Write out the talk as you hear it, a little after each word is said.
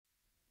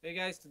Hey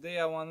guys, today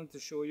I wanted to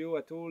show you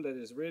a tool that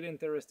is really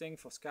interesting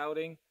for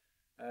scouting.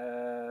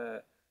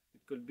 It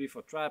could be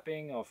for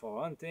trapping or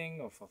for hunting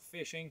or for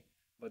fishing,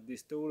 but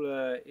this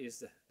tool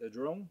is the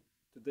drone.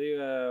 Today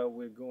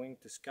we're going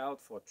to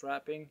scout for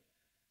trapping.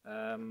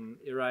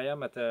 Here I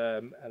am at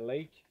a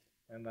lake,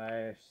 and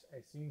I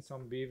seen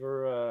some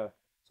beaver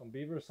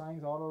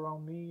signs all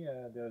around me.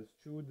 There's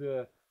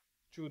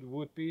chewed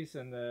wood piece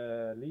and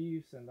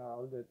leaves and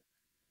all that.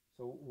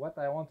 So what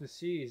I want to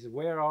see is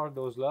where are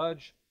those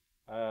lodge,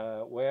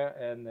 where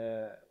and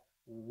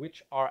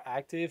which are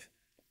active.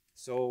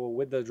 So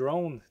with the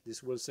drone,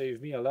 this will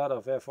save me a lot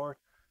of effort.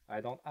 I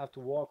don't have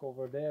to walk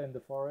over there in the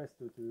forest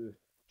to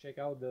check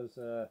out those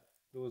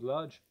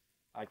lodge.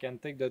 I can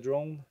take the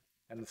drone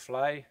and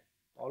fly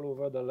all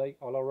over the lake,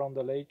 all around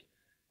the lake,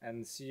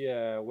 and see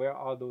where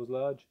are those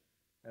lodge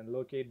and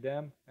locate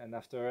them. And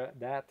after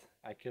that,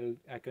 I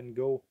can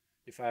go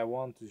if I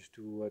want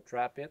to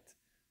trap it.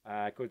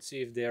 I could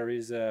see if there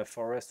is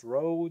forest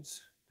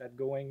roads that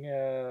going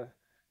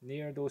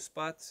near those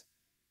spots.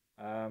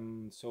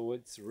 So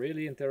it's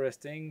really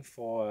interesting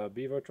for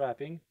beaver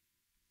trapping.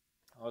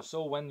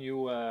 Also, when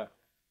you are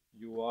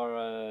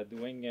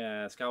doing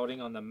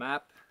scouting on the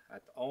map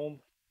at home,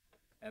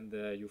 and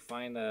you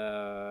find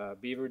a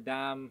beaver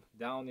dam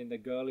down in the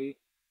gully,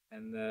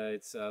 and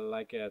it's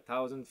like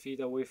 1,000 feet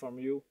away from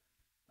you.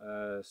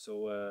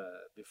 So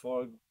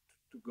before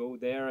to go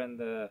there and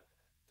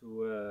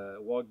to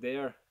walk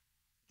there,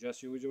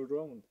 just use your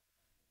drone.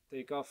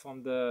 Take off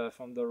from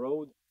the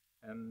road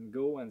and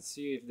go and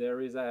see if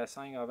there is a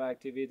sign of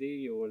activity.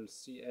 You will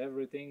see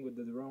everything with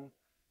the drone.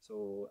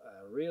 So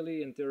a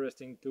really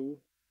interesting tool.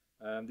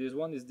 This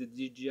one is the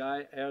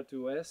DJI Air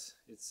 2S.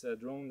 It's a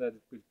drone that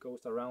will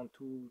cost around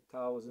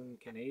 2,000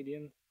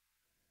 Canadian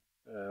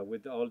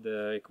with all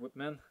the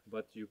equipment,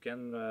 but you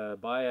can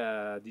buy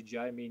a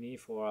DJI Mini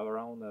for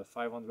around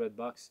 500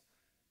 bucks,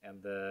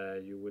 and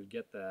you will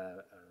get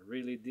a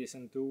really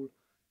decent tool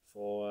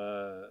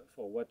for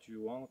what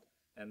you want.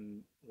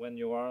 And when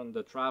you are on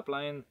the trap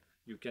line,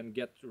 you can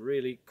get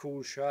really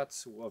cool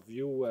shots of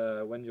you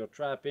when you're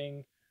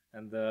trapping,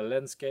 and the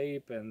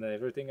landscape and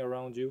everything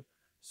around you.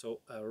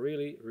 So a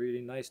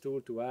really nice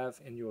tool to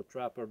have in your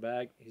trapper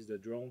bag is the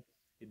drone.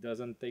 It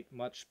doesn't take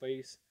much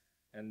space,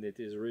 and it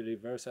is really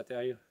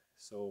versatile.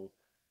 So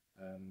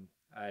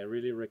I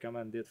really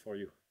recommend it for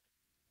you.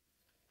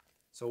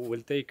 So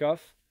we'll take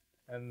off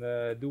and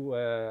do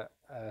a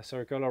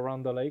circle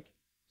around the lake.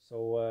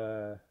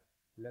 So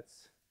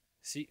let's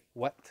see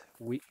what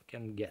we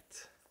can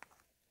get.